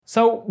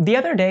So the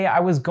other day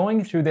I was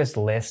going through this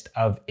list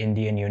of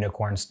Indian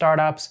unicorn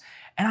startups,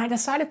 and I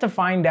decided to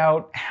find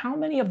out how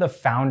many of the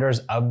founders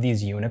of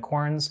these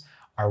unicorns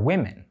are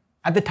women.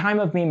 At the time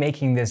of me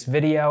making this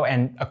video,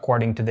 and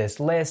according to this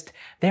list,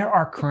 there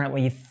are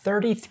currently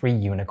 33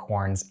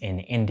 unicorns in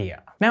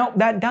India. Now,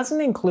 that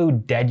doesn't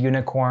include dead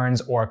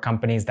unicorns or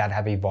companies that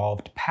have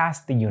evolved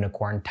past the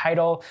unicorn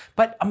title,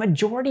 but a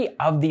majority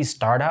of these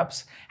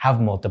startups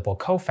have multiple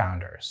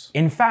co-founders.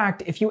 In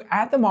fact, if you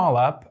add them all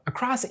up,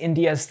 across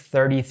India's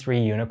 33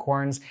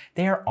 unicorns,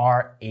 there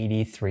are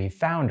 83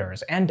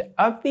 founders. And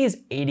of these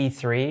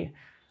 83,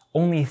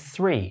 only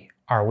 3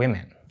 are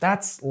women.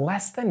 That's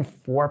less than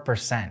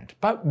 4%.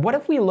 But what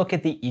if we look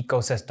at the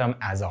ecosystem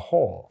as a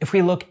whole? If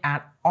we look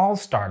at all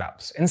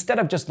startups, instead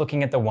of just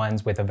looking at the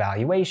ones with a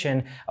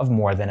valuation of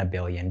more than $1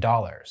 billion?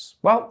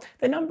 Well,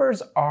 the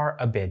numbers are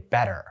a bit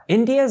better.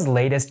 India's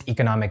latest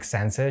economic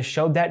census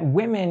showed that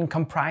women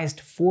comprised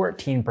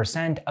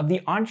 14% of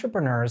the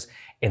entrepreneurs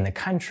in the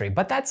country,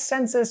 but that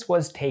census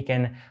was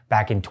taken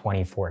back in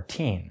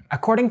 2014.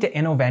 According to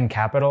Innoven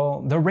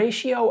Capital, the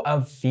ratio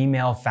of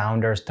female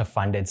founders to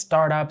funded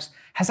startups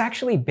has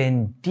actually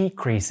been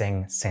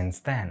decreasing since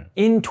then.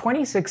 In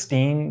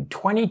 2016,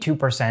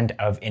 22%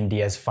 of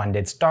India's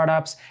funded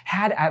startups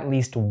had at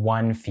least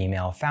one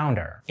female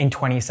founder. In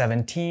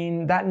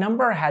 2017, that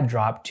number had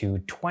dropped to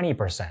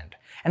 20%.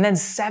 And then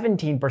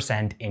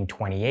 17% in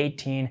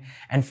 2018,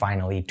 and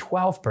finally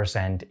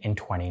 12% in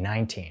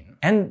 2019.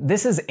 And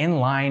this is in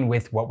line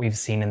with what we've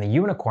seen in the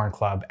Unicorn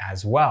Club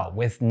as well,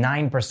 with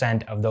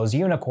 9% of those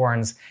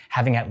unicorns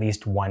having at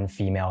least one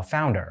female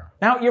founder.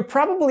 Now, you're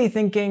probably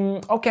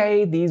thinking,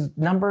 okay, these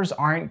numbers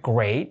aren't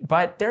great,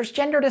 but there's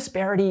gender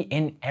disparity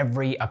in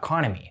every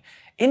economy.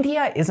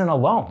 India isn't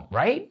alone,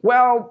 right?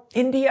 Well,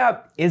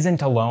 India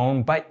isn't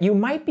alone, but you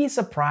might be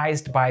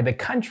surprised by the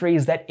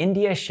countries that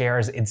India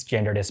shares its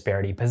gender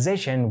disparity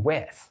position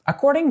with.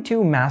 According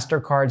to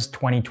MasterCard's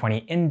 2020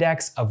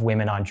 Index of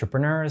Women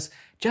Entrepreneurs,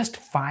 just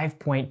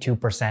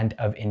 5.2%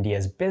 of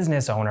India's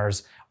business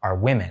owners are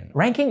women,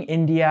 ranking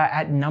India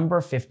at number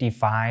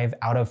 55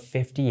 out of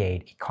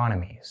 58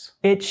 economies.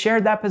 It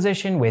shared that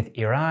position with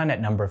Iran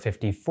at number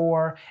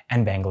 54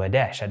 and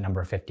Bangladesh at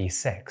number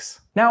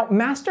 56. Now,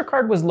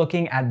 MasterCard was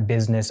looking at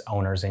business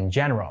owners in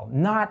general,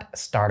 not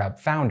startup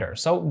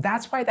founders, so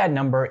that's why that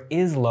number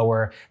is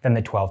lower than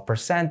the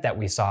 12% that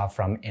we saw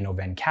from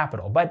Innoven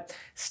Capital. But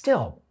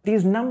still,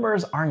 these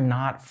numbers are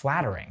not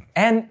flattering.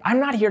 And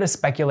I'm not here to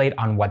speculate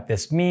on what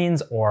this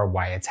means or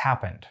why it's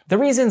happened. The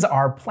reasons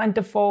are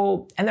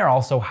plentiful, and they're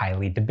also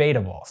highly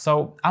debatable.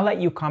 So I'll let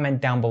you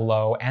comment down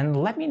below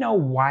and let me know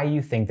why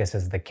you think this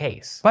is the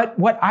case. But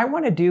what I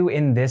want to do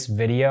in this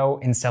video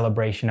in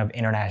celebration of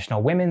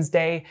International Women's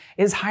Day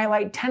is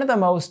highlight 10 of the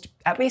most,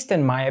 at least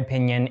in my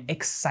opinion,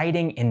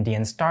 exciting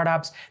Indian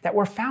startups that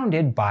were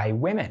founded by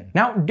women.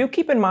 Now, do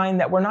keep in mind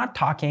that we're not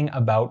talking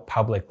about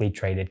publicly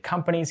traded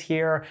companies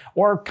here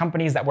or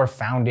companies that were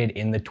founded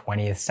in the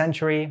 20th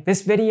century.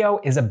 This video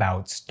is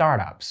about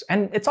startups,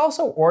 and it's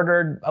also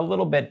ordered a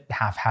little bit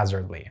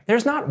haphazardly.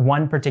 There's not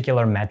one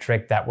particular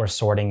metric that we're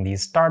sorting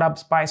these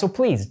startups by, so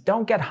please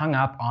don't get hung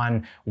up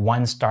on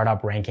one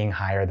startup ranking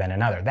higher than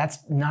another.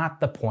 That's not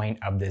the point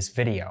of this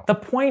video. The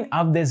point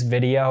of this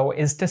video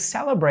is to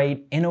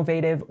celebrate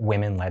innovative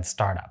women-led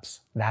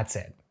startups. That's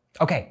it.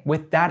 Okay,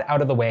 with that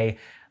out of the way,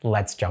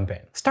 let's jump in.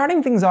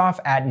 Starting things off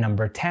at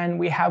number 10,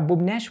 we have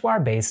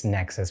Bhubaneswar-based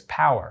Nexus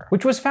Power,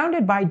 which was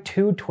founded by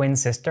two twin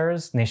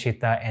sisters,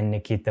 Nishita and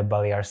Nikita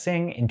Baliar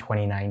Singh, in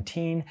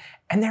 2019,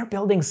 and they're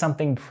building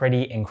something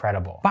pretty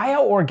incredible.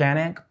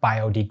 Bioorganic,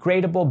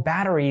 biodegradable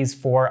batteries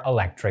for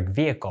electric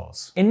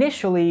vehicles.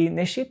 Initially,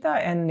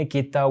 Nishita and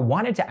Nikita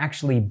wanted to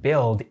actually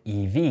build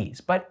EVs,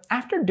 but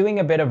after doing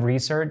a bit of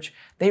research,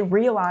 they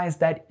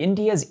realized that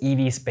India's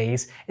EV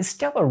space is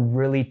still a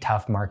really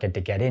tough market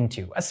to get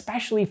into,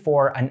 especially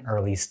for an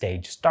early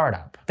stage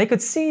startup. They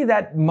could see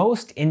that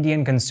most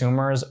Indian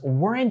consumers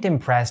weren't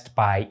impressed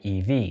by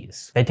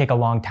EVs. They take a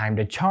long time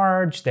to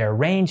charge, their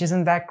range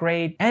isn't that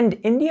great, and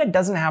India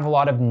doesn't have a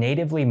lot of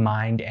natively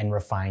mined and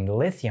refined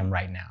lithium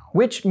right now,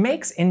 which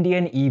makes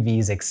Indian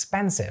EVs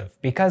expensive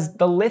because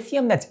the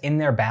lithium that's in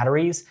their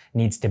batteries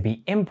needs to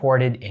be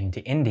imported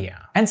into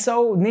India. And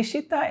so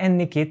Nishita and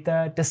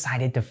Nikita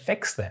decided to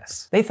fix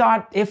this. They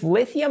thought if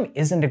lithium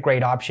isn't a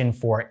great option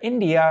for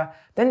India,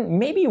 then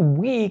maybe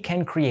we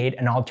can create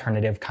an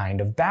alternative kind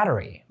of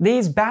battery.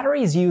 These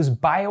batteries use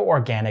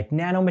bioorganic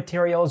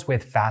nanomaterials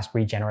with fast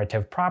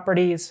regenerative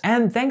properties,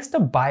 and thanks to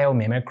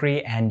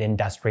biomimicry and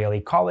industrial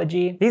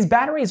ecology, these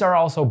batteries are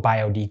also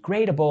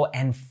biodegradable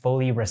and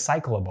fully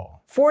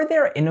recyclable. For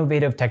their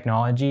innovative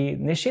technology,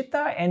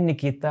 Nishita and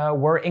Nikita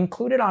were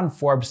included on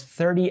Forbes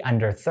 30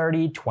 Under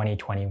 30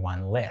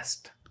 2021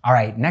 list.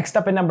 Alright, next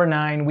up at number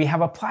 9, we have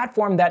a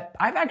platform that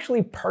I've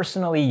actually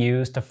personally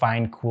used to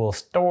find cool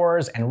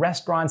stores and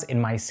restaurants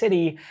in my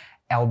city,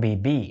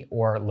 LBB,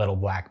 or Little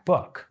Black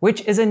Book,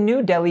 which is a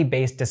New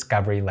Delhi-based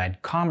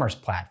discovery-led commerce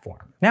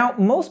platform. Now,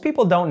 most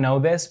people don't know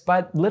this,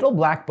 but Little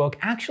Black Book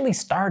actually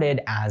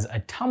started as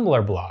a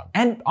Tumblr blog.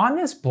 And on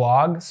this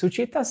blog,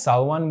 Suchita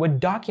Salwan would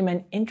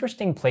document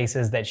interesting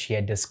places that she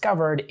had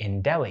discovered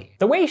in Delhi.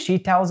 The way she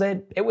tells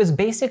it, it was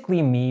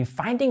basically me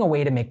finding a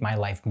way to make my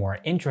life more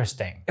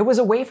interesting. It was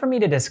a way for me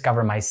to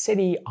discover my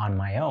city on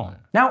my own.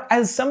 Now,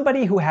 as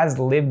somebody who has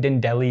lived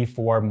in Delhi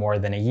for more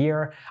than a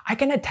year, I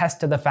can attest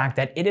to the fact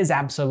that it is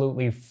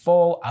absolutely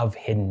full of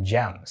hidden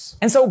gems.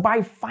 And so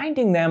by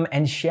finding them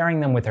and sharing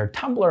them with her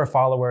Tumblr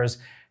followers,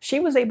 she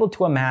was able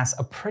to amass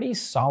a pretty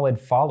solid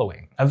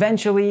following.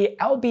 Eventually,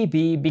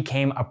 LBB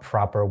became a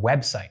proper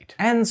website,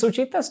 and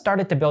Suchita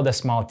started to build a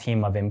small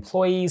team of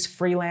employees,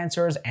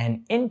 freelancers,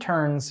 and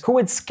interns who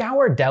would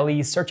scour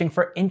Delhi searching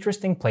for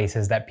interesting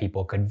places that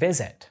people could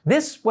visit.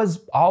 This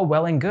was all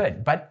well and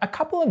good, but a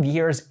couple of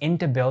years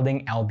into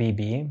building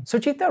LBB,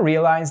 Suchita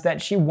realized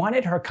that she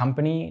wanted her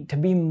company to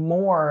be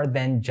more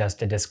than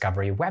just a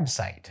discovery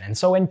website. And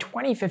so in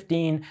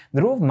 2015,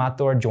 Dhruv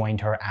Mathur joined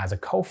her as a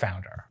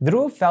co-founder.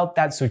 Dhruv felt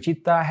that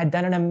Suchita had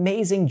done an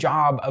amazing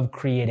job of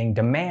creating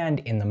demand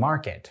in the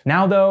market.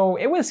 Now though,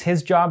 it was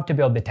his job to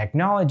build the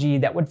technology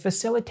that would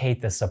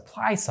facilitate the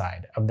supply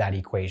side of that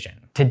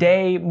equation.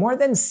 Today, more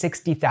than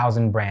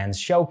 60,000 brands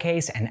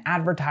showcase and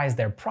advertise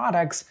their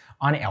products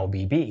on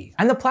LBB.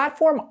 And the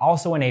platform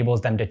also enables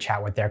them to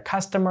chat with their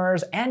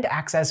customers and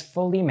access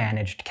fully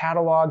managed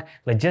catalog,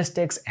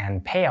 logistics,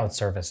 and payout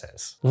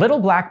services. Little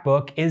Black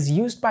Book is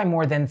used by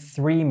more than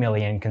 3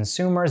 million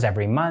consumers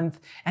every month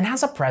and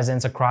has a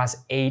presence across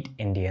 8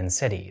 Indian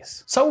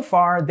cities. So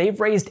far, they've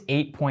raised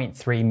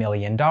 $8.3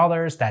 million,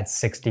 that's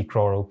 60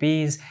 crore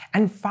rupees,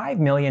 and $5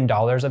 million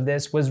of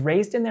this was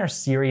raised in their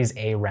Series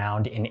A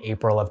round in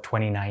April of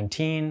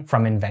 2019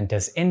 from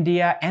Inventus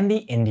India and the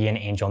Indian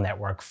Angel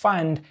Network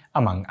Fund,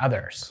 among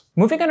others.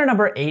 Moving on to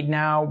number 8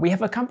 now, we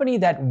have a company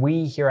that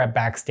we here at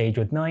Backstage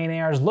with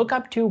Millionaires look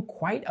up to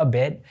quite a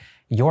bit,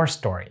 Your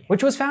Story,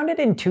 which was founded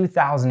in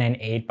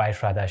 2008 by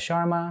Shraddha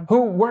Sharma,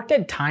 who worked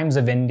at Times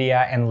of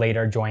India and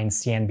later joined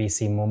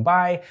CNBC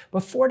Mumbai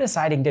before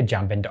deciding to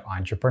jump into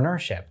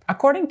entrepreneurship.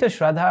 According to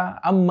Shraddha,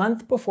 a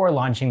month before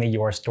launching the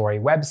Your Story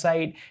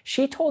website,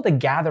 she told a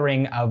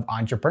gathering of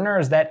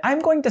entrepreneurs that I'm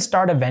going to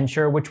start a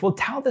venture which will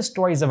tell the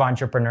stories of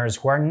entrepreneurs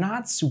who are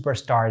not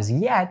superstars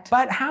yet,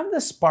 but have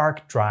the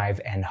spark, drive,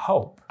 and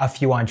hope. A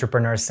few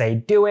entrepreneurs say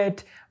do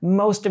it.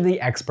 Most of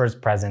the experts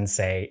present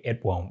say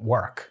it won't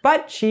work.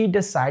 But she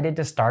decided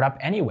to start up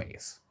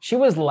anyways. She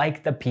was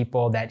like the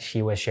people that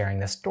she was sharing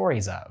the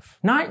stories of.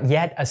 Not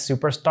yet a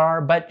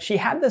superstar, but she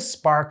had the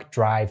spark,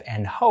 drive,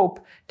 and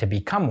hope to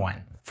become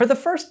one. For the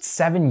first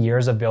 7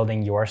 years of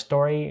building Your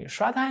Story,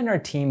 Shraddha and her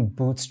team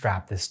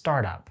bootstrapped this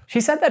startup.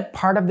 She said that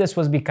part of this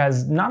was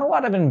because not a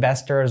lot of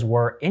investors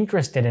were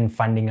interested in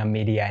funding a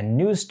media and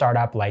news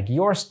startup like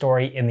Your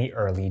Story in the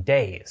early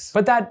days,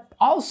 but that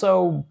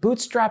also,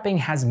 bootstrapping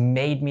has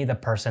made me the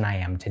person I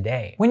am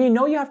today. When you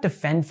know you have to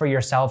fend for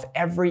yourself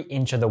every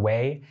inch of the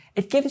way,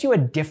 it gives you a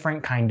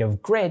different kind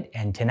of grit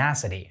and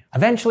tenacity.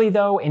 Eventually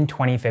though, in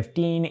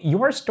 2015,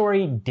 Your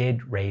Story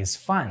did raise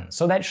funds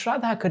so that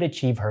Shraddha could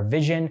achieve her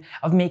vision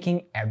of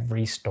making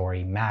every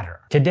story matter.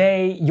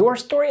 Today, Your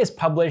Story has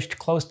published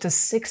close to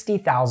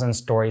 60,000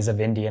 stories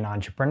of Indian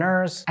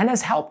entrepreneurs and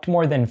has helped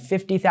more than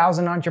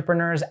 50,000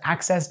 entrepreneurs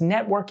access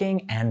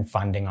networking and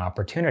funding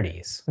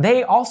opportunities.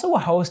 They also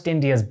host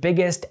India's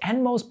biggest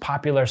and most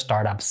popular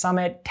startup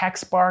summit,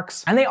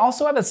 TechSparks, and they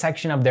also have a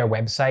section of their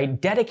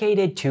website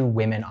dedicated to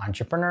women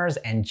entrepreneurs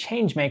and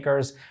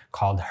changemakers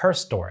called Her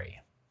Story.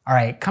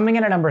 Alright, coming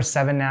in at number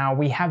 7 now,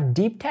 we have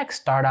deep tech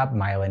startup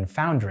Mylan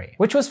Foundry,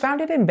 which was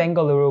founded in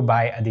Bengaluru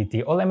by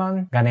Aditi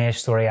Oleman,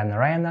 Ganesh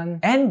Suryanarayanan,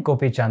 and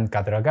Gopichand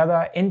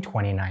Kadragada in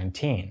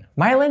 2019.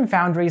 Mylan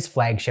Foundry's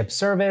flagship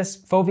service,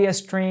 Fovea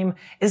Stream,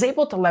 is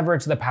able to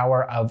leverage the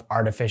power of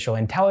artificial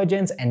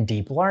intelligence and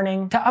deep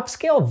learning to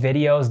upscale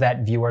videos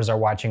that viewers are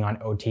watching on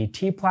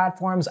OTT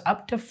platforms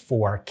up to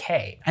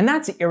 4K. And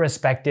that's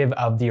irrespective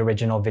of the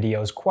original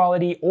video's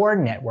quality or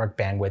network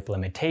bandwidth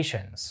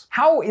limitations.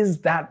 How is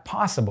that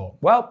possible?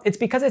 Well, it's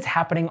because it's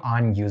happening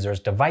on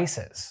users'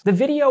 devices. The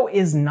video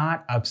is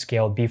not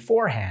upscaled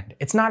beforehand.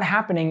 It's not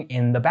happening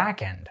in the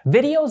backend.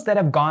 Videos that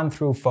have gone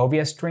through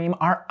Fovea Stream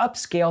are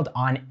upscaled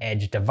on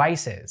edge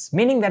devices,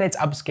 meaning that it's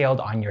upscaled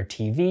on your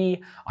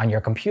TV, on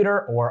your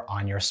computer, or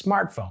on your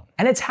smartphone.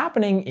 And it's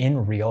happening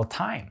in real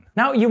time.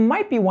 Now, you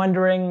might be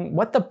wondering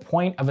what the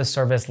point of a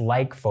service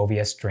like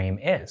Fovea Stream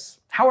is.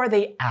 How are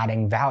they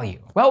adding value?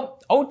 Well,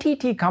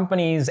 OTT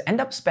companies end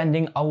up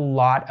spending a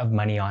lot of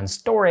money on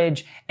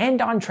storage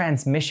and on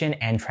transmission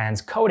and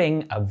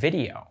transcoding of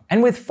video.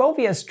 And with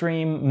Fovea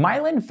Stream,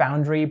 Mylan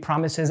Foundry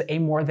promises a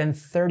more than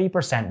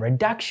 30%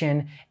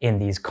 reduction in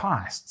these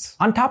costs.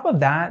 On top of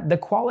that, the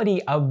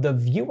quality of the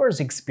viewer's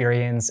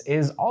experience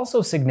is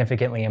also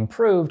significantly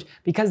improved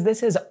because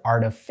this is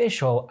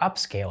artificial upscaling.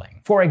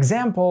 upscaling. For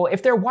example,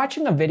 if they're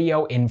watching a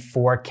video in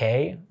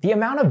 4K, the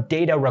amount of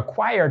data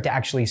required to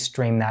actually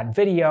stream that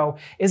video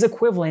is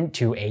equivalent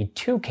to a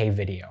 2K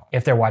video.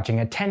 If they're watching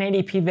a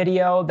 1080p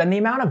video, then the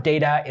amount of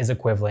data is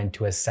equivalent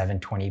to a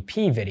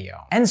 720p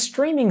video. And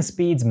streaming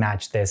speeds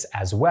match this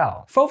as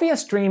well. Fovea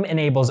Stream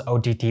enables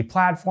OTT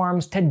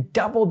platforms to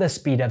double the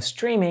speed of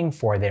streaming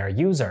for their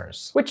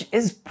users, which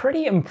is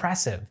pretty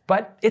impressive,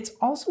 but it's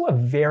also a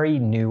very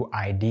new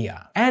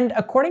idea. And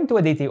according to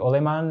Aditi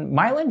Uleman,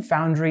 Mylan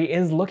Foundry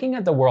is looking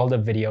at the world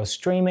of video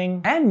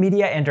streaming and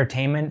media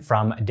entertainment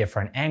from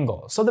different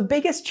angles. So the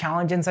biggest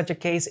challenge in such a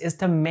case is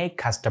to make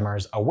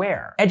customers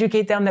aware.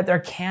 Educate them that there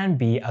can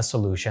be a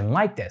solution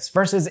like this,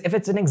 versus if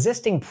it's an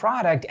existing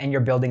product and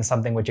you're building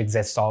something which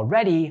exists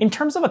already, in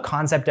terms of a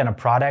concept and a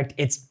product,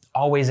 it's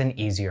always an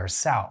easier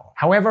sell.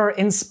 However,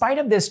 in spite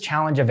of this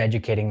challenge of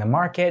educating the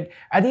market,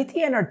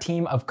 Aditi and her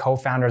team of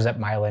co-founders at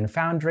Mylan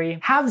Foundry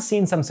have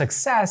seen some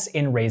success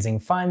in raising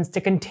funds to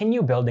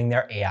continue building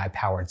their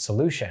AI-powered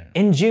solution.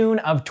 In June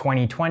of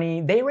 2020,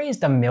 they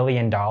raised $1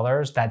 million,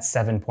 that's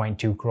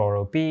 7.2 crore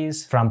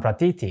rupees, from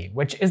Pratiti,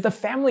 which is the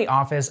family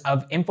office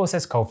of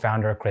Infosys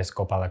co-founder Chris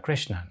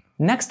Gopalakrishnan.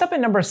 Next up at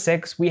number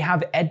 6, we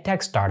have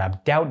edtech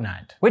startup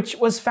Doubtnut, which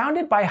was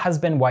founded by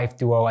husband-wife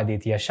duo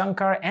Aditya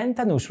Shankar and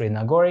Tanushree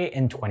Nagori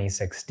in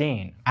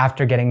 2016.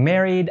 After getting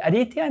married,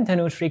 Aditya and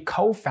Tanushree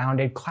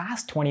co-founded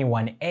Class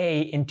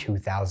 21A in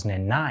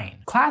 2009.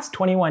 Class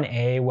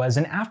 21A was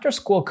an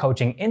after-school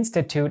coaching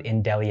institute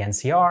in Delhi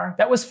NCR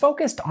that was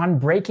focused on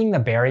breaking the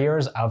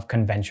barriers of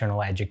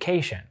conventional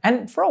education.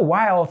 And for a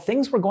while,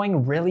 things were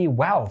going really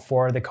well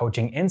for the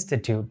coaching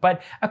institute,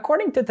 but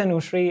according to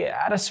Tanushree,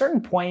 at a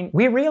certain point,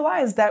 we realized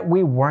that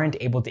we weren't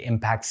able to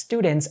impact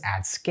students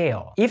at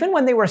scale. Even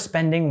when they were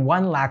spending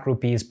 1 lakh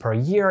rupees per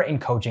year in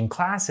coaching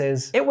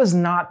classes, it was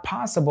not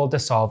possible to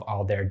solve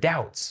all their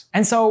doubts.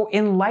 And so,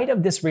 in light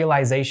of this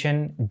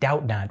realization,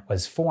 Doubtnut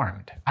was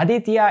formed.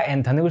 Aditya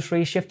and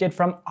Tanushree shifted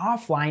from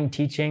offline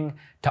teaching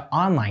to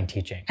online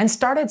teaching and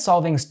started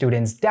solving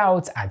students'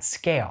 doubts at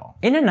scale.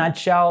 In a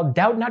nutshell,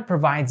 Doubtnut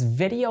provides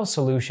video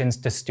solutions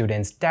to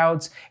students'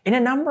 doubts in a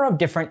number of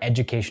different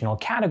educational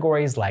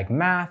categories like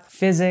math,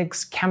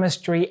 physics,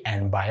 chemistry,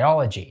 and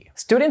biology.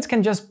 Students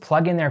can just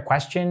plug in their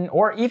question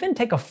or even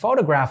take a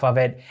photograph of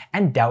it,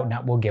 and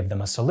Doubtnut will give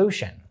them a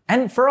solution.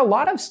 And for a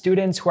lot of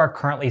students who are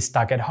currently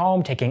stuck at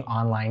home taking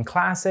online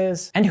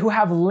classes and who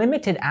have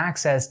limited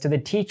access to the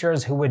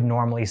teachers who would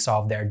normally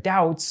solve their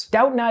doubts,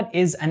 Doubtnut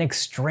is an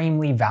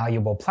extremely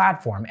valuable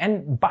platform,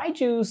 and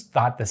Byju's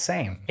thought the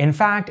same. In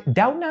fact,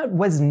 Doubtnut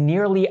was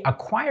nearly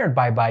acquired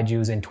by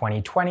Byju's in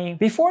 2020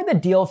 before the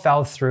deal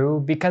fell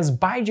through because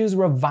Byju's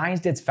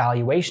revised its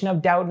valuation of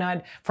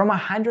Doubtnut from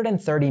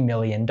 $130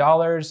 million,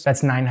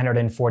 that's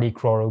 940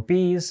 crore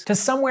rupees, to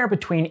somewhere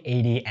between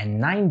 $80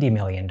 and $90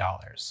 million.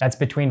 That's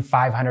between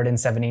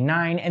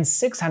 579 and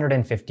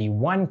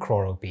 651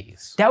 crore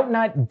rupees.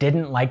 Doubtnut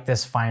didn't like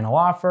this final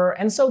offer,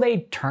 and so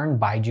they turned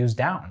Byju's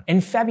down. In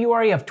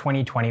February of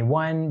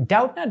 2021,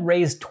 Doubtnut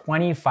raised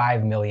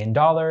 $25 million,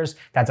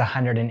 that's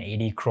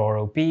 180 crore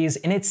rupees,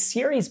 in its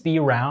Series B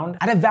round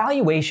at a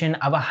valuation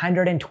of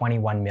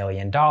 $121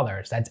 million,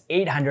 that's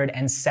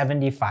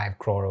 875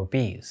 crore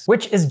rupees,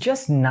 which is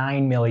just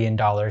 $9 million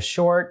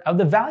short of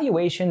the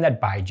valuation that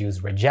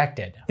Byju's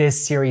rejected.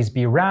 This Series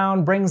B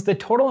round brings the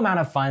total amount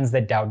of funds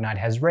that Doubtnut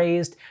has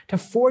raised to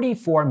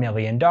 $44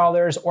 million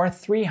or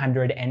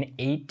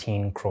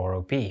 318 crore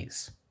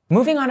rupees.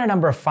 Moving on to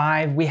number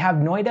 5, we have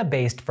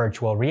Noida-based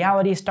virtual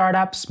reality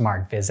startup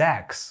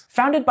SmartVizX.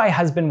 Founded by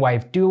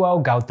husband-wife duo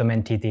Gautam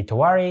and Titi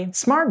Tiwari,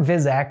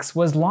 SmartVizX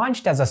was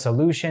launched as a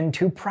solution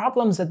to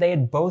problems that they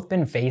had both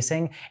been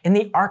facing in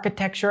the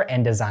architecture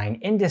and design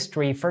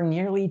industry for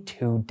nearly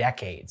 2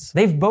 decades.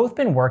 They've both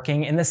been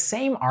working in the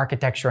same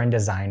architecture and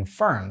design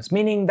firms,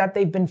 meaning that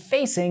they've been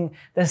facing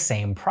the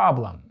same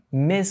problem: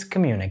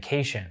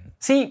 miscommunication.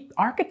 See,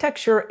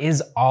 architecture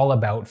is all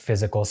about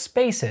physical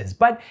spaces,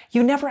 but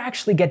you never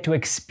actually get to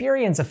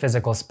experience a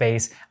physical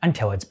space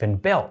until it's been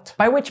built,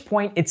 by which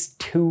point it's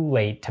too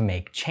late to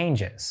make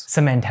changes.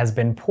 Cement has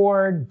been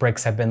poured,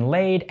 bricks have been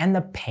laid, and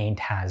the paint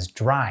has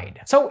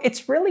dried. So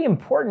it's really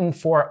important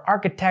for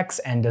architects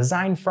and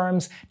design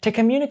firms to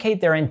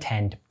communicate their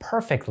intent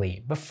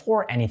perfectly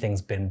before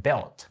anything's been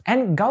built.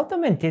 And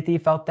Gautam and Titi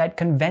felt that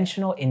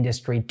conventional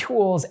industry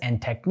tools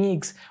and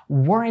techniques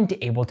weren't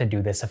able to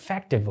do this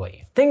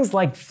effectively. Things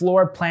like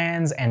floor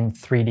plans and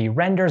 3D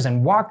renders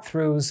and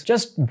walkthroughs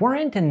just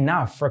weren't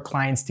enough for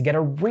clients to get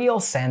a real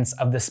sense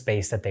of the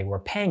space that they were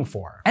paying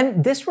for.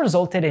 And this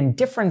resulted in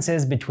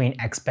differences between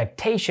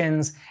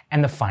expectations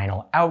and the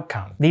final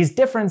outcome. These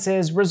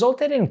differences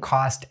resulted in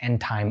cost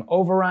and time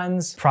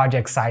overruns,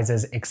 project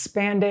sizes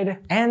expanded,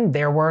 and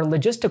there were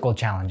logistical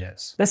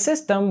challenges. The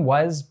system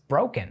was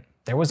broken.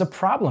 there was a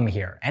problem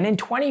here, and in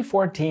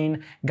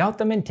 2014,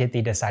 Gautam and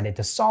Tithi decided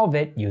to solve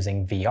it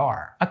using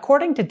VR.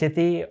 According to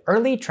Tithi,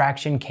 early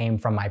traction came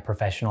from my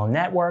professional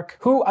network,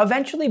 who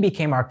eventually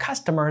became our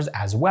customers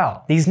as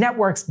well. These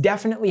networks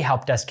definitely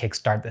helped us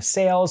kickstart the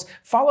sales,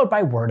 followed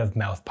by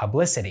word-of-mouth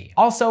publicity.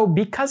 Also,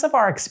 because of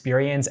our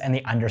experience and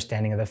the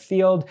understanding of the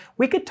field,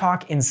 we could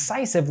talk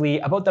incisively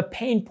about the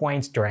pain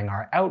points during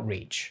our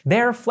outreach.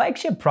 Their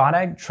flagship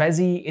product,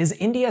 Trezi, is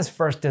India's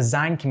first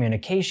design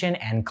communication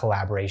and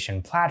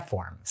collaboration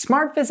platform.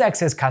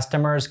 SmartVizX's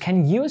customers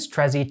can use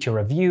Trezi to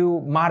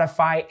review,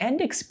 modify, and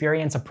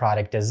experience a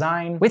product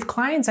design with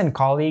clients and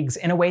colleagues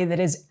in a way that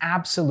is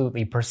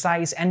absolutely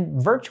precise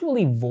and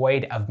virtually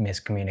void of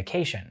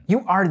miscommunication.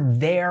 You are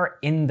there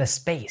in the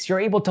space. You're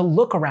able to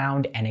look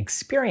around and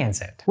experience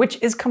it, which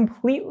is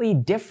completely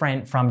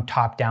different from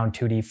top-down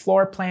 2D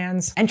floor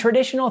plans and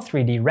traditional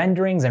 3D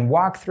renderings and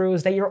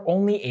walkthroughs that you're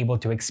only able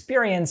to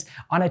experience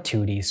on a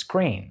 2D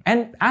screen.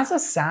 And as a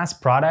SaaS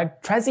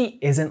product, Trezi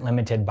isn't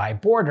limited by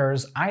borders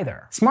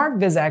either.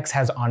 SmartVizX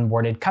has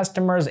onboarded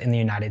customers in the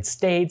United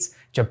States,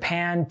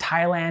 Japan,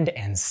 Thailand,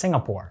 and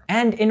Singapore.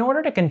 And in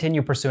order to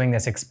continue pursuing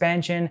this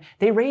expansion,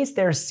 they raised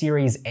their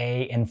Series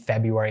A in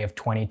February of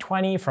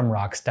 2020 from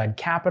Rockstud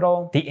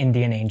Capital, the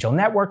Indian Angel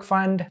Network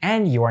Fund,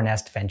 and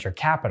YourNest Venture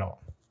Capital.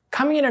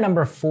 Coming in at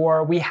number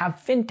 4, we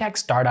have fintech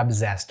startup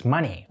Zest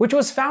Money, which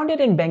was founded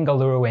in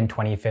Bengaluru in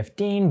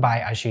 2015 by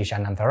Ashish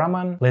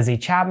Anantharaman, Lizzie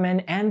Chapman,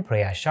 and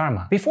Priya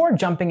Sharma. Before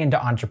jumping into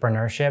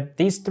entrepreneurship,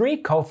 these 3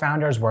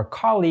 co-founders were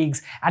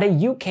colleagues at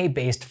a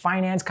UK-based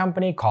finance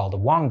company called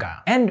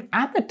Wonga. And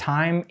at the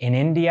time, in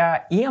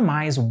India,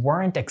 EMIs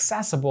weren't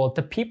accessible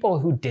to people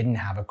who didn't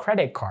have a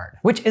credit card,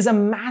 which is a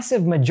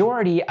massive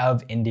majority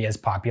of India's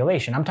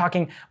population. I'm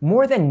talking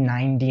more than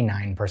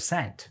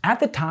 99%. At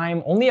the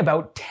time, only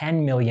about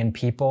 10 million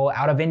people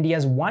out of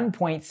India's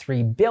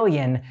 1.3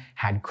 billion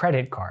had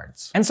credit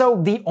cards. And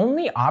so the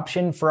only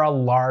option for a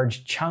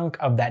large chunk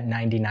of that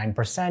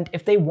 99%,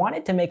 if they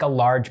wanted to make a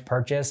large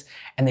purchase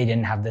and they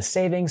didn't have the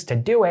savings to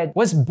do it,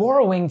 was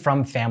borrowing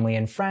from family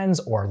and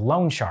friends or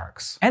loan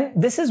sharks. And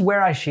this is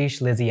where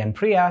Ashish, Lizzie, and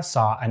Priya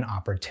saw an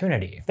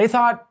opportunity. They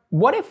thought,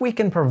 what if we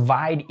can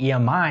provide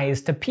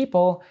EMIs to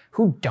people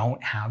who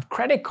don't have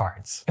credit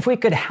cards? If we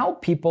could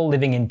help people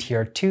living in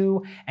Tier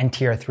 2 and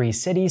Tier 3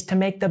 cities to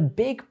make the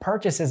big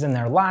purchases in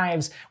their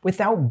lives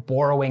without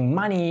borrowing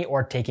money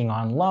or taking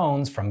on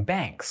loans from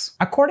banks.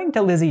 According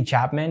to Lizzie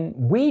Chapman,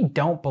 we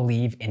don't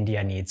believe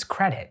India needs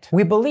credit.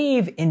 We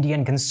believe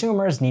Indian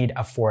consumers need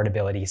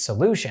affordability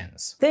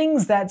solutions,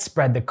 things that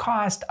spread the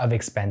cost of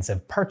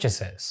expensive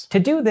purchases. To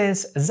do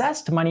this,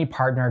 Zest Money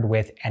partnered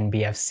with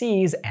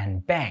NBFCs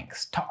and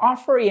banks to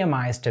offer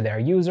EMIs to their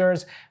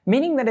users,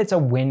 meaning that it's a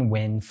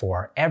win-win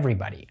for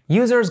everybody.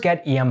 Users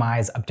get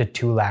EMIs up to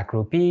 2 lakh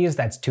rupees,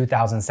 that's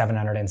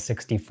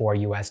 $2,764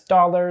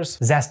 US.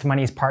 Zest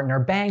Money's partner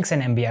banks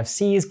and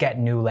NBFCs get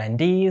new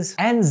lendees,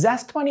 and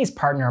Zest Money's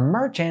partner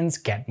merchants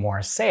get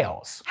more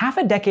sales. Half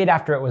a decade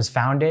after it was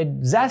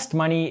founded, Zest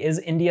Money is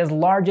India's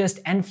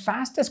largest and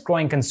fastest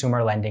growing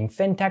consumer lending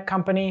fintech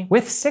company,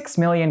 with 6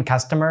 million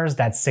customers,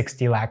 that's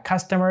 60 lakh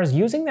customers,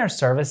 using their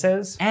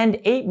services, and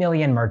 8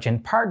 million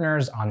merchant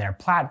partners on their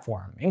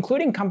platform,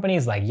 including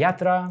companies like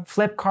Yatra,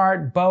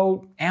 Flipkart,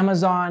 Boat,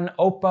 Amazon,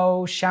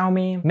 Oppo,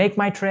 Xiaomi, Make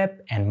My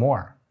Trip, and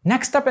more.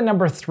 Next up at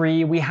number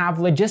 3, we have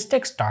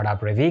logistics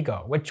startup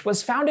Rivigo, which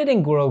was founded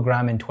in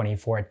Gurugram in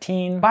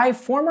 2014 by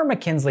former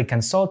McKinsey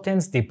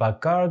consultants Deepak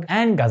Garg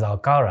and Ghazal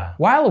Kaura.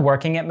 While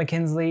working at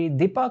McKinsey,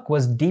 Deepak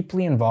was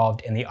deeply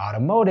involved in the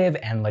automotive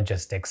and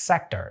logistics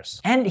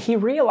sectors. And he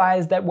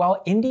realized that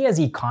while India's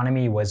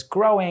economy was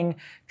growing,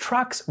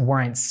 trucks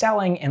weren't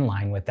selling in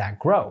line with that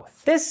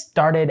growth. This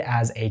started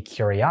as a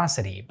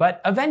curiosity, but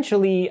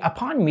eventually,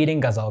 upon meeting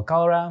Ghazal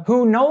Kaura,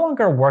 who no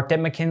longer worked at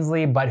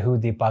McKinsey but who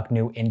Deepak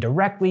knew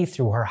indirectly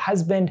through her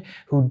husband,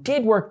 who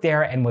did work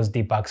there and was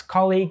Deepak's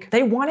colleague,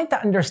 they wanted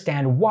to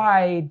understand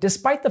why,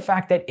 despite the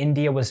fact that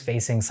India was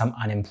facing some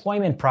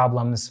unemployment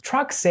problems,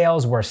 truck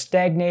sales were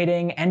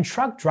stagnating and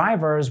truck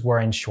drivers were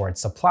in short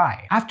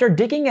supply. After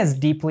digging as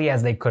deeply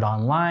as they could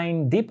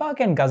online,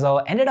 Deepak and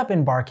Ghazal ended up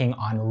embarking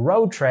on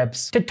road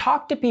trips to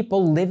talk to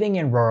people living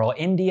in rural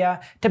India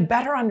to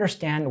better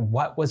understand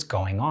what was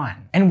going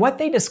on. And what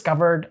they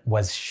discovered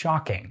was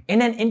shocking.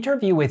 In an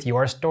interview with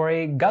Your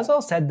Story,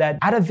 Ghazal said that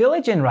at a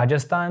village in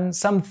Rajasthan,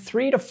 some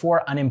 3 to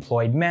 4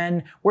 unemployed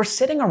men were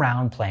sitting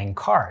around playing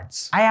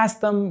cards. I asked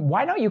them,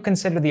 why don't you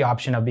consider the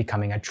option of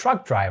becoming a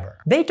truck driver?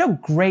 They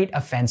took great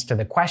offense to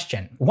the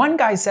question. One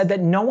guy said that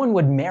no one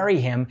would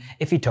marry him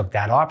if he took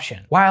that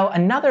option, while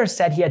another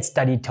said he had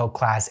studied till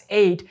class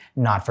 8,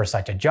 not for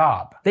such a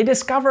job. They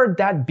discovered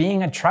that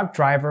being a truck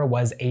driver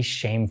was a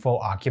shameful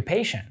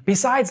occupation.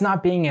 Besides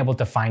not being able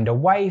to find a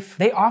wife,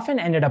 they often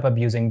ended up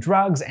abusing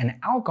drugs and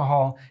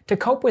alcohol to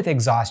cope with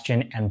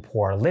exhaustion and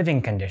poor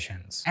living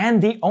conditions.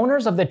 And the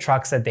owners of the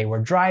trucks that they were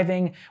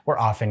driving were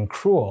often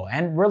cruel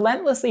and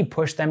relentlessly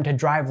pushed them to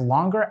drive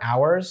longer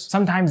hours,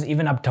 sometimes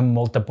even up to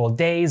multiple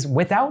days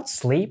without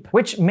sleep,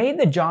 which made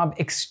the job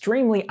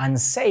extremely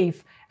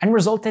unsafe and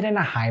resulted in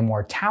a high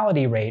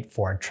mortality rate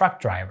for truck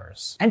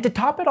drivers. And to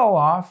top it all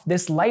off,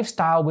 this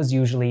lifestyle was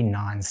usually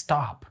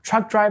non-stop.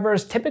 Truck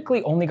drivers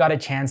typically only got a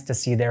chance to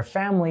see their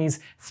families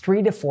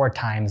 3 to 4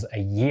 times a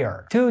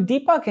year. To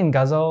Deepak and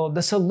Ghazal,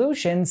 the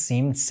solution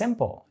seemed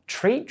simple.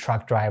 Treat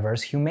truck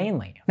drivers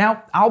humanely.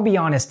 Now, I'll be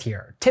honest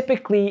here.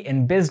 Typically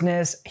in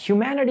business,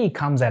 humanity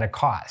comes at a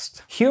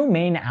cost.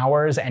 Humane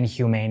hours and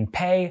humane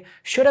pay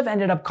should have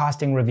ended up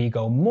costing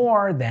Rivigo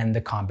more than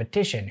the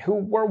competition, who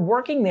were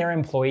working their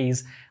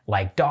employees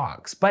like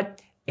dogs.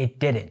 But it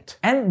didn't.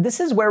 And this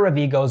is where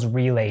Rivigo's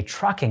relay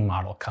trucking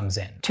model comes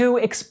in. To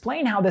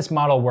explain how this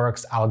model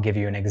works, I'll give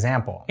you an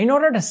example. In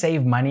order to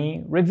save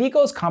money,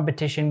 Rivigo's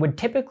competition would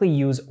typically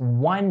use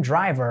one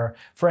driver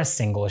for a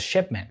single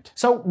shipment.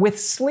 So with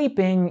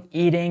sleeping,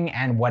 eating,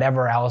 and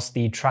whatever else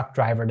the truck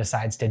driver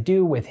decides to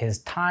do with his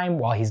time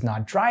while he's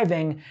not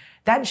driving,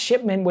 that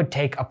shipment would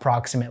take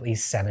approximately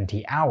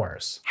 70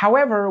 hours.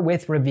 However,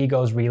 with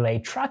Rivigo's relay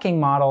trucking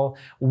model,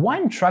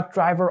 one truck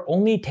driver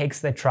only takes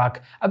the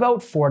truck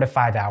about 4 to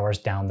 5 hours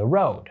down the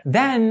road.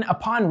 Then,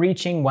 upon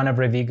reaching one of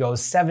Rivigo's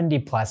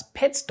 70+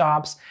 pit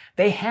stops,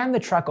 they hand the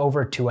truck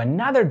over to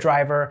another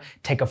driver,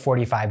 take a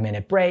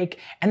 45-minute break,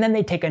 and then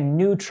they take a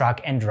new truck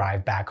and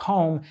drive back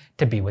home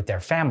to be with their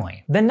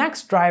family. The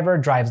next driver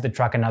drives the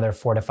truck another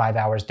 4 to 5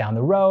 hours down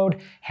the road,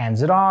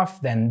 hands it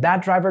off, then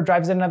that driver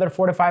drives it another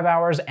 4 to 5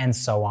 hours, and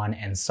so on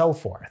and so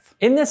forth.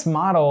 In this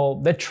model,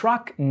 the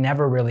truck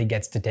never really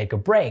gets to take a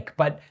break,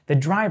 but the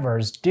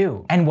drivers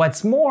do. And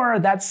what's more,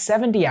 that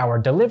 70-hour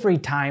delivery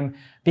time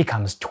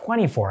becomes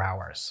 24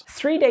 hours.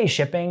 3-day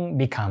shipping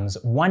becomes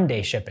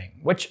 1-day shipping,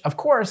 which of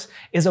course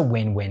is a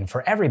win-win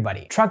for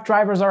everybody. Truck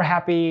drivers are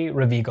happy,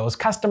 Rivigo's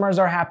customers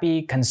are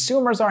happy,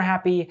 consumers are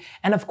happy,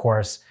 and of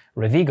course,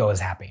 Rivigo is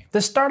happy.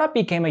 The startup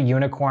became a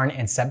unicorn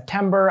in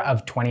September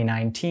of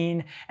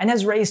 2019 and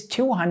has raised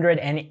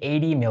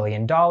 $280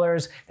 million,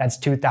 that's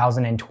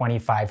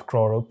 2,025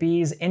 crore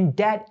rupees, in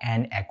debt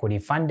and equity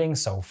funding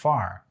so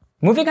far.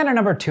 Moving on to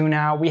number 2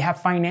 now, we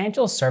have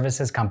financial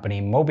services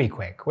company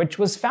MobiKwik, which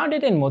was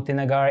founded in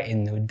Motinagar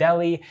in New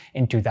Delhi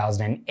in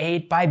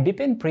 2008 by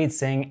Bipin Preet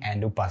Singh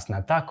and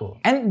Upasna Taku.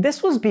 And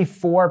this was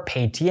before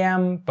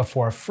Paytm,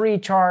 before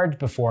FreeCharge,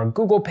 before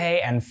Google Pay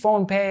and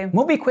PhonePe.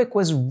 MobiKwik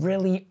was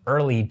really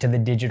early to the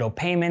digital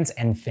payments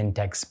and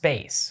fintech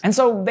space. And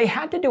so they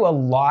had to do a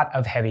lot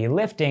of heavy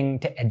lifting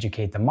to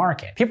educate the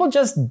market. People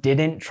just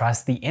didn't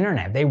trust the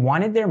internet. They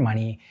wanted their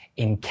money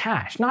in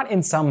cash, not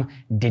in some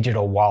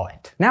digital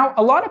wallet. Now,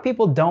 a lot of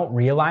people don't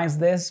realize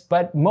this,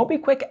 but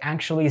MobiKwik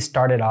actually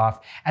started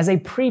off as a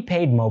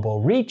prepaid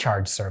mobile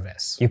recharge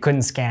service. You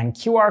couldn't scan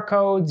QR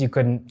codes, you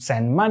couldn't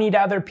send money to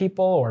other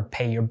people or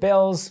pay your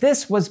bills.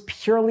 This was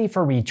purely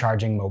for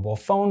recharging mobile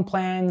phone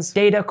plans,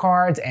 data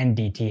cards, and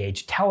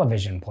DTH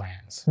television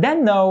plans.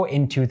 Then though,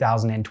 in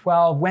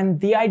 2012, when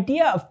the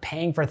idea of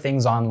paying for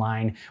things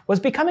online was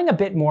becoming a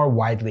bit more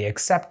widely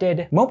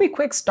accepted,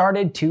 MobiKwik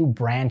started to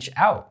branch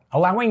out,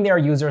 allowing their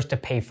users to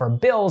pay for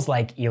bills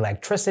like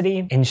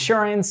electricity,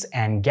 insurance,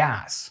 and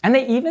gas. And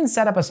they even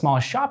set up a small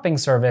shopping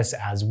service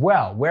as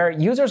well, where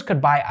users could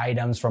buy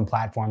items from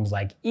platforms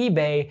like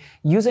eBay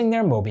using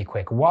their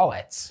MobiKwik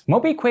wallets.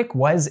 MobiKwik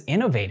was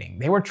innovating.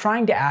 They were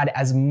trying to add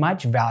as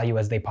much value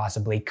as they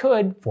possibly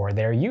could for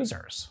their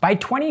users. By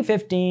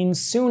 2015,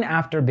 soon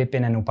after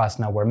Bipin and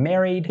Upasna were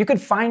married, you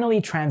could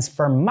finally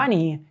transfer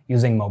money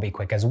using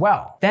MobiKwik as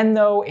well. Then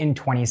though, in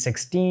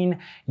 2016,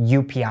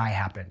 UPI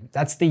happened.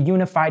 That's the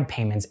Unified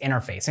Payments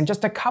Interface. And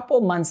just a couple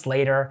months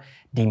later,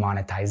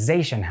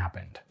 demonetization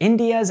happened.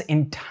 India's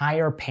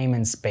entire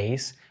payment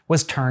space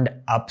was turned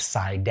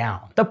upside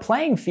down. The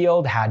playing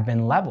field had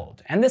been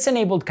leveled, and this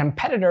enabled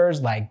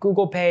competitors like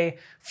Google Pay,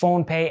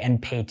 PhonePe,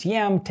 and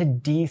Paytm to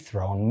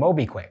dethrone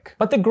MobiKwik.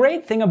 But the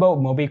great thing about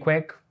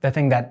MobiKwik, the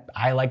thing that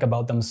I like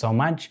about them so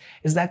much,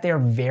 is that they're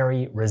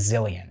very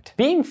resilient.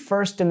 Being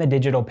first in the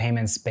digital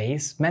payment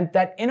space meant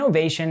that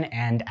innovation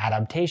and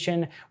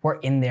adaptation were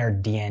in their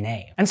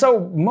DNA. And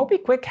so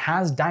MobiKwik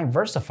has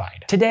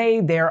diversified.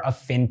 Today, they're a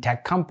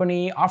fintech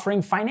company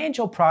offering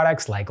financial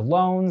products like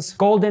loans,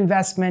 gold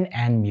investment,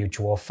 and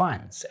mutual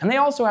funds. And they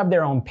also have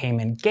their own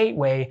payment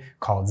gateway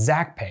called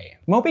ZakPay.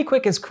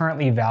 MobiKwik is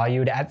currently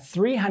valued at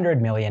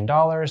 $300 million,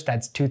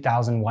 that's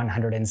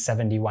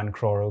 2,171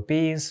 crore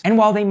rupees. And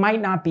while they might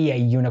not be a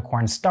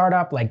unicorn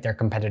startup like their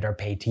competitor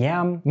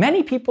Paytm,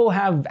 many people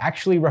have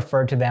actually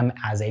referred to them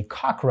as a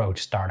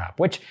cockroach startup,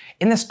 which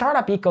in the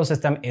startup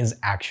ecosystem is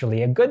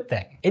actually a good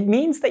thing. It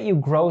means that you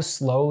grow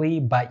slowly,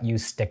 but you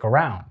stick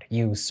around,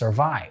 you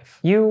survive.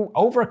 You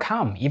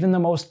overcome even the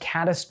most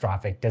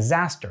catastrophic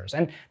disasters,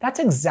 and that's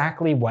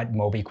exactly what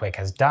MobiKwik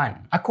has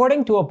done.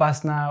 According to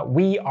Upasna,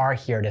 we are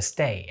here to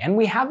stay, and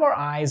we have our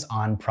eyes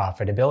on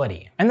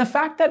profitability. And the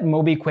fact that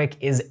MobiKwik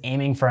is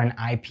aiming for an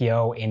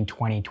IPO in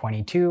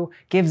 2022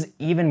 gives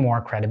even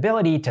more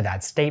credibility to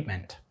that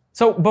statement.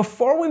 So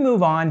before we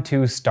move on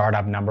to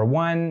startup number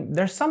 1,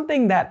 there's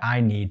something that I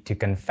need to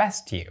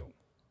confess to you.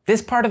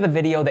 This part of the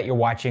video that you're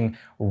watching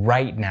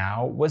right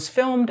now was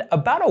filmed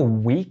about a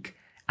week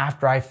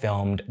after I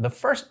filmed the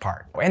first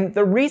part. And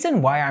the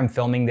reason why I'm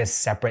filming this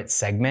separate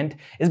segment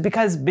is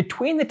because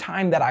between the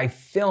time that I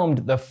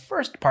filmed the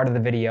first part of the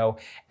video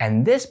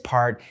and this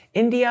part,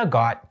 India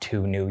got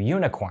 2 new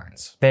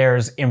unicorns.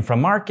 There's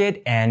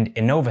Inframarket and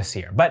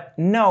Innovaseer, but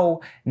no,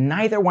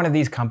 neither one of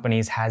these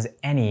companies has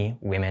any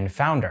women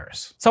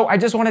founders. So I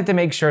just wanted to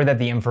make sure that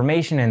the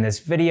information in this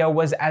video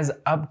was as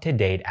up to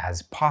date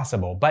as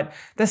possible. But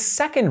the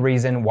second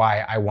reason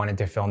why I wanted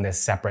to film this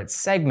separate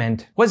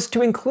segment was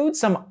to include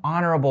some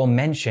honorable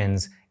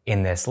mentions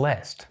in this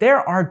list.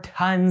 There are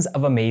tons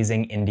of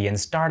amazing Indian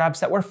startups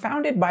that were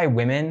founded by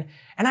women,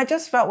 and I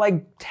just felt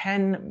like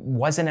 10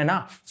 wasn't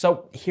enough.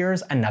 So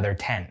here's another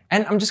 10.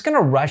 And I'm just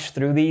gonna rush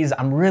through these.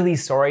 I'm really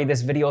sorry,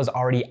 this video is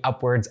already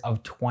upwards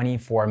of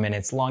 24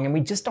 minutes long, and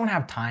we just don't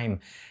have time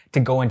to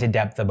go into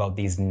depth about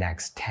these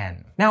next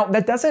 10. Now,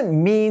 that doesn't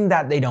mean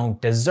that they don't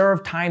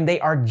deserve time.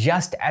 They are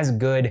just as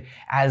good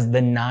as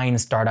the 9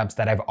 startups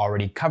that I've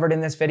already covered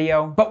in this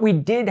video, but we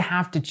did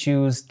have to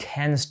choose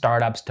 10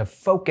 startups to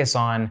focus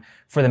on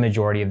for the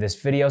majority of this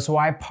video, so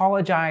I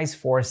apologize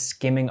for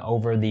skimming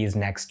over these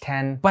next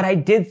 10, but I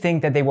did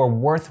think that they were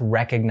worth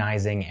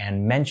recognizing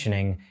and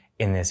mentioning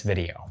in this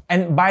video.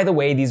 And by the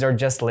way, these are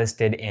just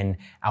listed in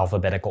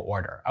alphabetical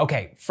order.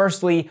 Okay,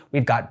 firstly,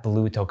 we've got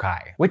Blue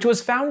Tokai, which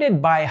was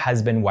founded by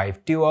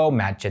husband-wife duo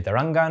Matt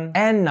Chittarangan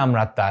and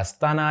Namrata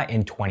Asthana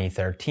in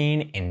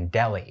 2013 in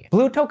Delhi.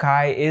 Blue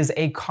Tokai is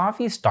a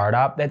coffee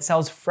startup that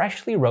sells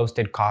freshly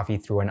roasted coffee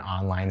through an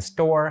online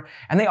store,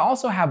 and they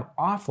also have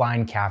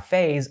offline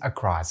cafes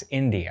across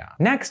India.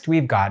 Next,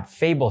 we've got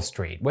Fable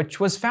Street, which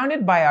was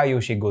founded by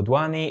Ayushi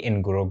Gudwani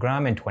in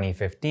Gurugram in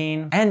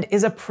 2015 and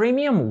is a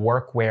premium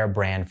workwear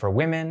brand for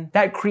women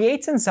that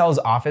creates and sells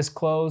office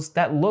clothes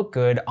that look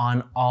good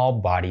on all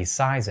body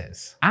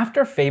sizes.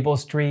 After Fable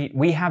Street,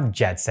 we have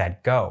Jet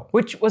Set Go,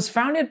 which was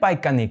founded by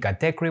Kanika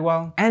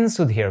Tekriwal and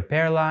Sudhir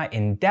Perla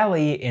in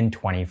Delhi in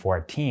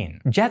 2014.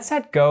 Jet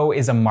Set Go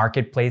is a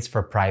marketplace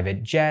for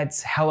private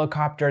jets,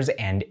 helicopters,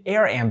 and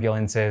air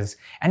ambulances,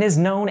 and is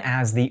known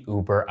as the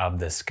Uber of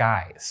the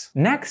skies.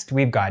 Next,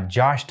 we've got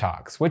Josh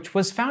Talks, which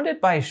was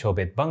founded by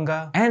Shobit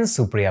Banga and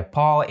Supriya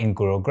Paul in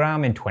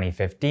Gurugram in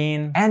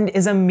 2015, and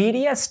is a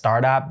media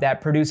startup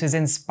that produces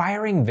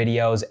inspiring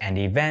videos and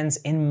events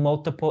in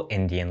multiple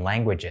Indian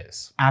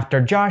languages. After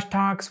Josh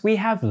Talks, we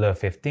have Le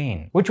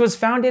 15, which was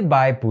founded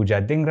by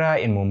Pooja Dhingra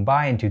in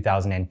Mumbai in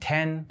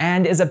 2010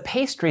 and is a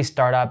pastry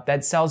startup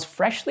that sells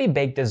freshly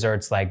baked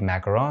desserts like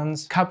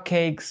macarons,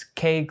 cupcakes,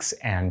 cakes,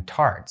 and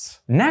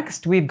tarts.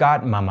 Next, we've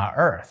got Mama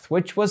Earth,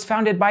 which was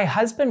founded by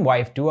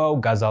husband-wife duo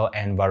Ghazal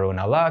and Varun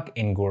Alak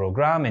in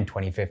Gurugram in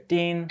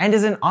 2015 and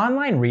is an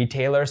online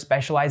retailer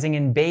specializing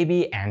in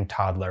baby and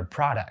toddler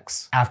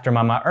products. After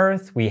Mama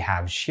Earth, we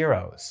have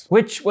Shiro's,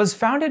 which was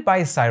founded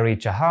by Sairi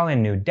Chahal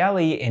in New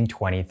Delhi in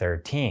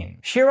 2013.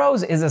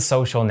 Shiro's is a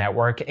social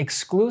network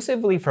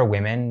exclusively for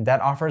women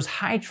that offers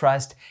high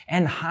trust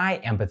and high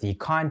empathy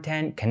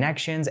content,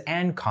 connections,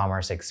 and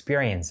commerce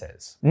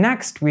experiences.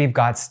 Next, we've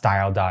got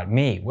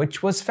Style.me,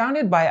 which was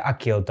founded by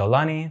Akhil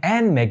Tolani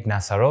and Meghna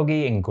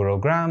Sarogi in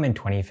Gurugram in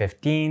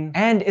 2015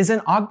 and is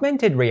an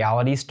augmented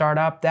reality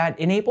startup that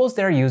enables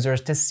their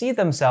users to see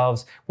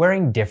themselves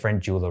wearing different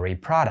jewelry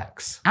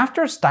products.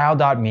 After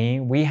Style.me,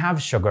 we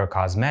have Sugar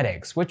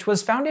Cosmetics, which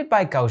was founded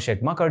by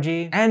Kaushik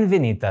Mukherjee and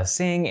Vinita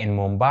Singh in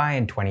Mumbai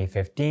in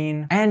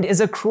 2015 and is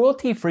a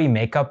cruelty-free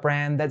makeup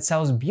brand that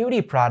sells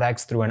beauty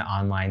products through an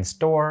online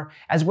store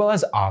as well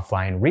as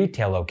offline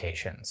retail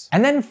locations.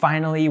 And then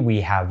finally,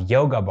 we have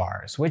Yoga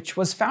Bars, which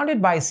was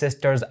founded by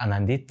sisters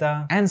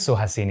Anandita and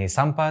Suhasini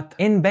Sampath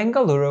in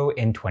Bengaluru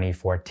in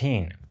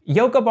 2014.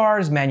 Yoga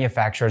Bars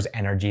manufactures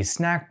energy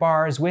snack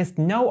bars with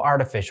no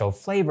artificial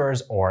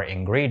flavors or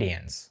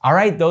ingredients.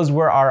 Alright, those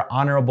were our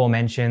honorable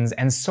mentions,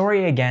 and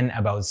sorry again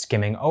about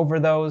skimming over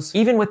those.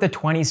 Even with the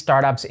 20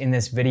 startups in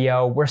this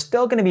video, we're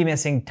still going to be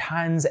missing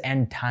tons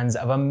and tons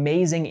of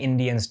amazing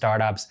Indian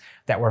startups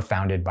that were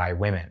founded by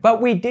women.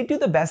 But we did do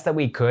the best that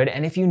we could,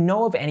 and if you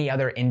know of any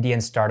other Indian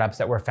startups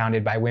that were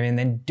founded by women,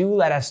 then do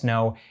let us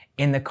know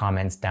in the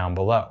comments down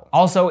below.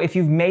 Also, if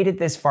you've made it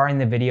this far in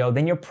the video,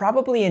 then you're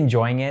probably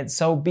enjoying it,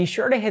 so be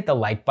sure to hit the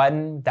like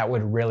button. That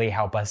would really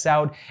help us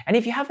out. And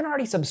if you haven't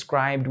already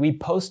subscribed, we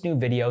post new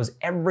videos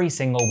every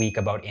single week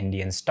about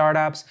Indian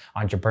startups,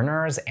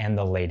 entrepreneurs, and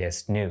the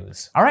latest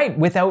news. All right,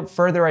 without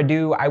further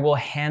ado, I will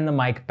hand the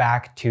mic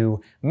back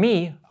to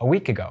me a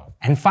week ago.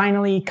 And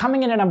finally,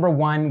 coming in at number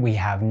 1, we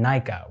have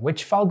Nykaa,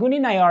 which Falguni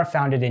Nayar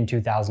founded in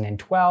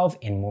 2012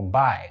 in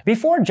Mumbai.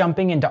 Before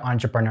jumping into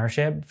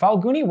entrepreneurship,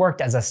 Falguni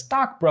worked as a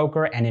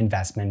stockbroker and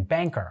investment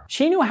banker.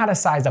 She knew how to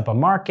size up a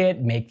market,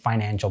 make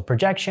financial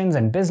projections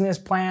and business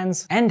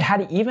plans, and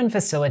had even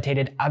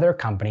facilitated other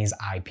companies'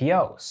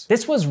 IPOs.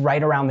 This was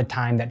right around the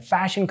time that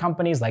fashion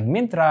companies like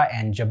Myntra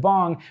and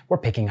Jabong were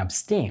picking up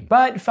steam.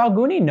 But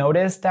Falguni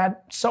noticed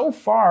that so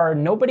far,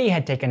 nobody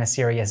had taken a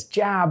serious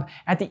jab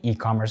at the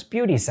e-commerce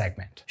beauty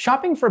segment.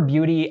 Shopping for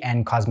beauty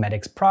and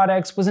cosmetics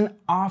products was an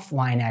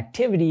offline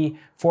activity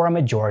for a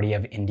majority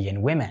of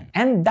Indian women.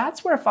 And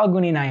that's where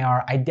Falguni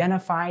Nayar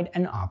identified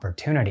an opportunity.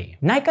 opportunity.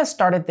 Nykaa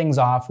started things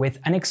off with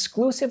an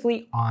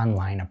exclusively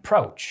online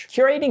approach,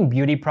 curating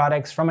beauty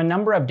products from a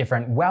number of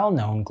different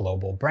well-known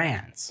global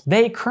brands.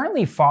 They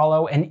currently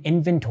follow an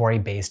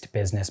inventory-based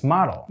business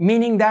model,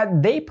 meaning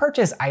that they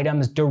purchase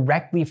items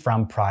directly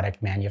from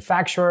product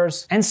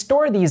manufacturers and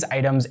store these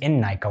items in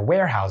Nykaa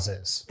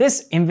warehouses.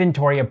 This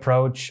inventory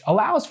approach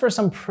allows for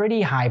some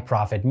pretty high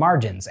profit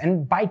margins,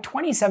 and by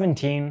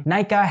 2017,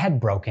 Nykaa had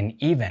broken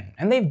even,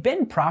 and they've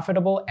been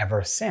profitable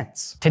ever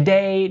since.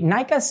 Today,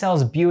 Nykaa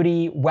sells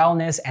beauty,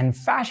 wellness, and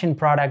fashion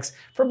products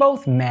for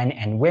both men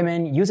and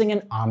women using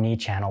an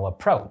omni-channel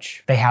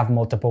approach. They have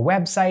multiple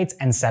websites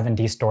and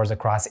 70 stores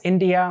across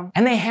India,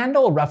 and they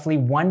handle roughly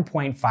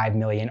 1.5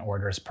 million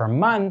orders per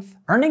month,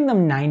 earning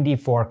them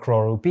 94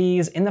 crore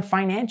rupees in the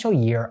financial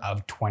year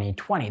of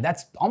 2020.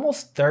 That's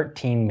almost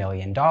 $13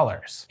 million.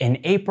 In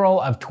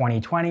April of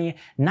 2020,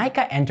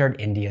 Nykaa entered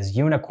India's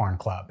Unicorn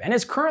Club and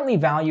is currently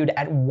valued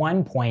at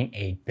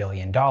 $1.8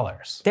 billion.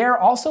 They're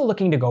also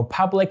looking to go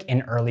public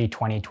in early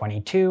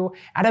 2022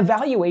 at a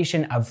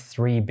valuation of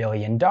 $3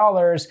 billion,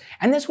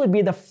 and this would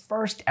be the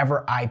first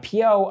ever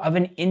IPO of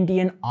an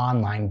Indian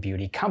online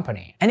beauty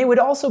company. And it would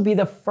also be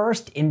the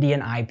first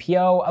Indian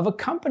IPO of a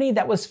company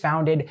that was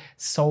founded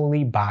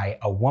solely by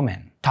a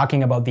woman.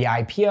 Talking about the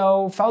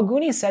IPO,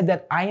 Falguni said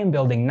that I am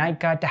building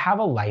Nykaa to have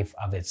a life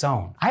of its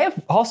own. I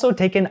have also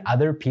taken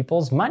other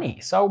people's money,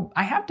 so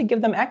I have to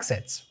give them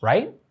exits,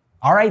 right?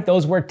 Alright,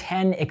 those were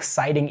 10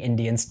 exciting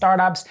Indian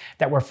startups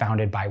that were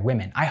founded by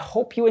women. I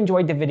hope you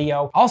enjoyed the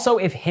video. Also,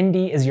 if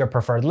Hindi is your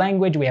preferred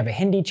language, we have a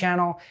Hindi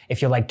channel.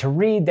 If you like to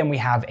read, then we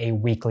have a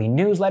weekly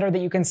newsletter that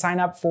you can sign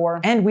up for.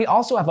 And we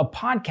also have a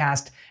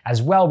podcast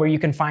as well, where you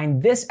can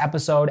find this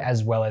episode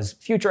as well as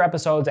future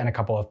episodes and a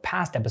couple of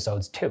past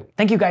episodes too.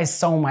 Thank you guys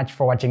so much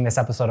for watching this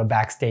episode of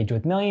Backstage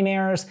with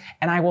Millionaires,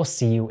 and I will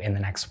see you in the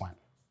next one.